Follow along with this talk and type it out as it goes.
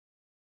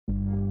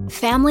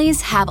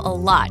Families have a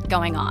lot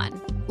going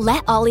on.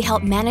 Let Ollie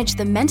help manage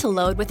the mental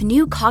load with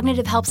new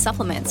cognitive help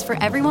supplements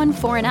for everyone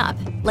 4 and up,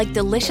 like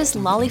delicious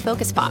Lolly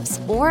Focus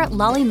Pops or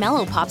Lolly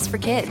Mellow Pops for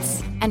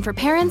kids. And for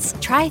parents,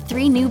 try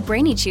 3 new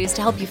Brainy Chews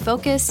to help you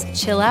focus,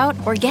 chill out,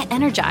 or get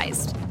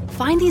energized.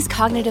 Find these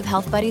cognitive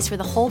health buddies for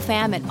the whole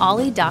fam at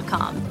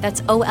ollie.com.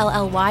 That's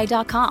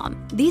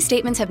OLLY.com. These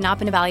statements have not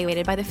been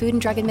evaluated by the Food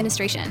and Drug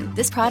Administration.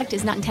 This product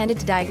is not intended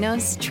to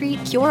diagnose,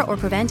 treat, cure, or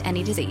prevent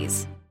any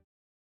disease.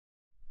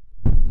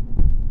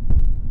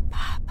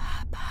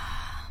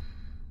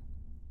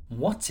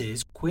 What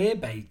is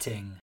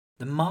queerbaiting?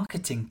 The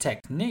marketing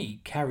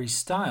technique Harry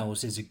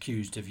Styles is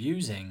accused of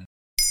using.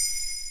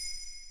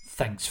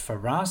 Thanks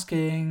for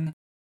asking.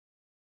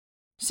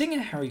 Singer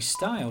Harry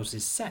Styles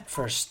is set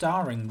for a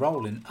starring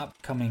role in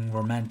upcoming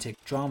romantic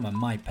drama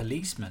My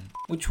Policeman,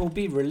 which will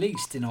be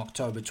released in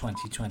October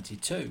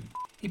 2022.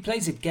 He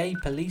plays a gay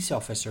police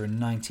officer in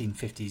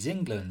 1950s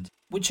England,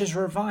 which has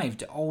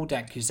revived old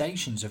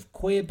accusations of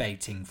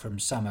queerbaiting from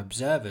some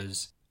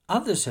observers.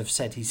 Others have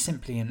said he's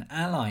simply an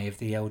ally of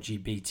the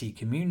LGBT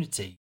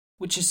community,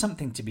 which is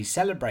something to be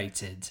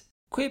celebrated.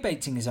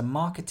 Queerbaiting is a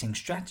marketing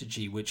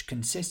strategy which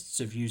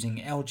consists of using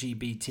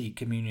LGBT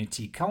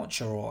community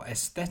culture or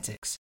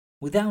aesthetics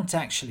without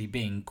actually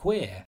being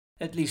queer,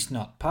 at least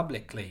not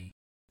publicly.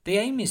 The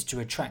aim is to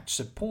attract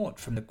support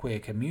from the queer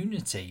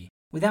community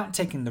without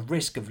taking the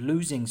risk of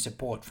losing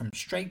support from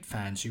straight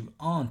fans who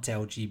aren't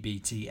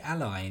LGBT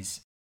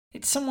allies.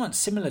 It's somewhat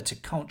similar to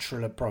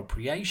cultural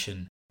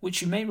appropriation, which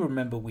you may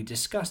remember we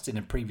discussed in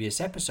a previous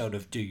episode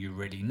of Do You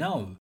Really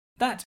Know?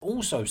 That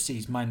also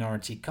sees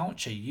minority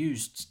culture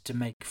used to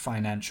make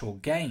financial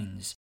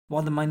gains,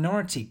 while the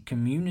minority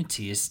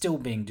community is still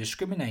being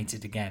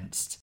discriminated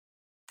against.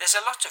 There's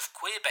a lot of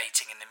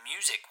queerbaiting in the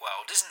music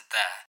world, isn't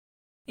there?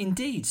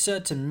 Indeed,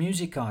 certain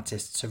music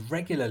artists have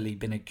regularly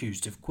been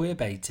accused of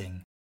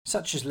queerbaiting,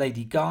 such as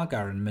Lady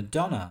Gaga and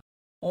Madonna,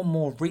 or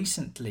more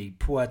recently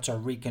Puerto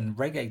Rican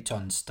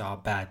reggaeton star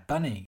Bad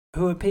Bunny,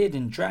 who appeared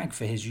in drag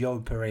for his Yo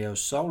Perreo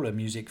Sola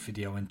music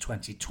video in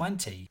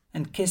 2020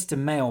 and kissed a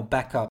male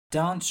backup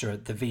dancer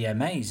at the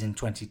VMAs in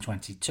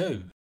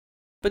 2022.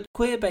 But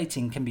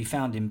queerbaiting can be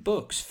found in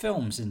books,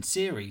 films and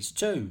series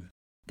too.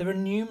 There are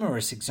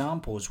numerous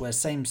examples where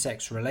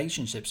same-sex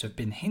relationships have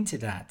been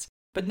hinted at,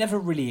 but never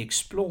really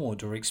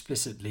explored or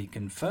explicitly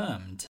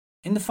confirmed.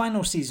 In the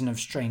final season of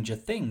Stranger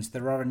Things,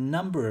 there are a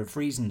number of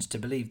reasons to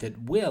believe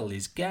that Will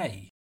is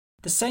gay.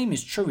 The same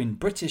is true in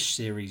British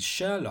series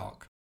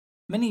Sherlock.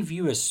 Many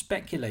viewers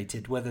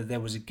speculated whether there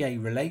was a gay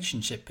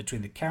relationship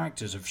between the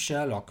characters of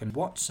Sherlock and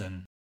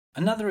Watson.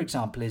 Another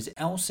example is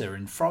Elsa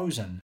in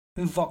Frozen,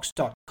 who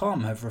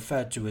Vox.com have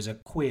referred to as a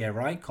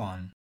queer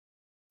icon.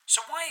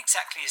 So why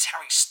exactly is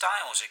Harry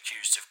Styles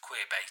accused of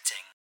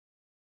queerbaiting?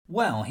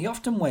 Well, he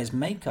often wears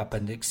makeup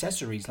and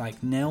accessories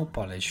like nail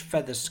polish,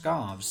 feather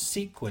scarves,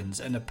 sequins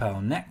and a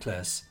pearl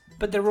necklace.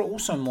 But there are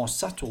also more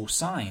subtle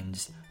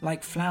signs,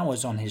 like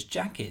flowers on his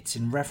jackets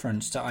in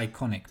reference to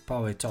iconic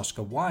poet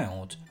Oscar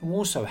Wilde, who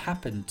also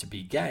happened to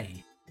be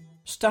gay.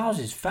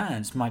 Styles'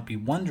 fans might be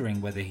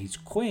wondering whether he's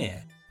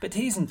queer, but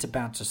he isn't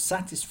about to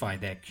satisfy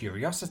their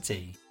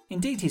curiosity.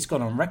 Indeed, he's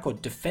gone on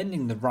record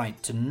defending the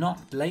right to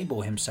not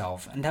label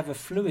himself and have a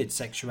fluid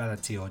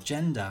sexuality or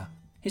gender.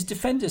 His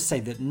defenders say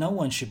that no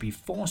one should be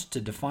forced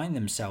to define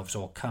themselves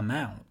or come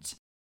out.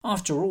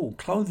 After all,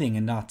 clothing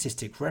and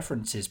artistic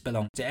references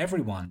belong to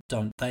everyone,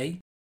 don't they?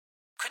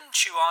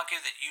 Couldn't you argue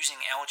that using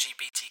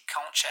LGBT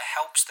culture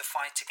helps the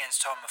fight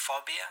against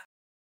homophobia?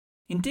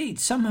 Indeed,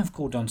 some have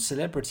called on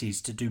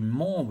celebrities to do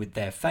more with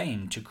their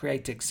fame to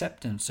create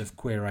acceptance of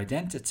queer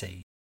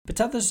identity, but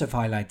others have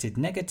highlighted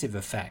negative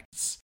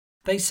effects.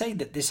 They say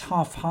that this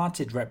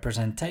half-hearted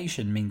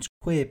representation means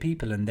queer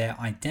people and their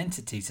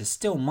identities are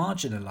still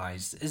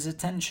marginalised as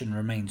attention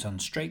remains on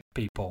straight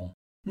people.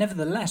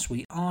 Nevertheless,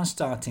 we are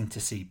starting to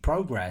see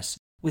progress,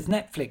 with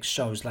Netflix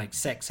shows like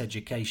Sex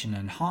Education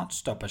and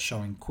Heartstopper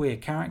showing queer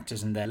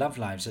characters and their love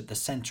lives at the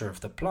centre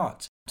of the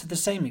plot, to the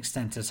same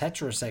extent as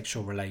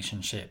heterosexual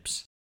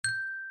relationships.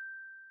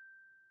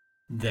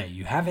 There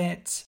you have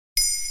it.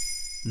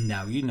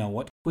 Now you know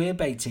what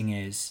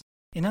queerbaiting is.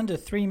 In under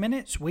 3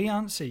 minutes, we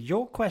answer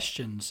your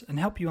questions and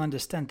help you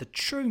understand the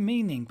true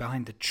meaning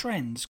behind the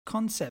trends,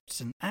 concepts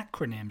and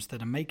acronyms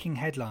that are making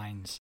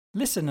headlines.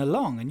 Listen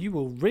along and you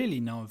will really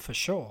know for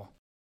sure.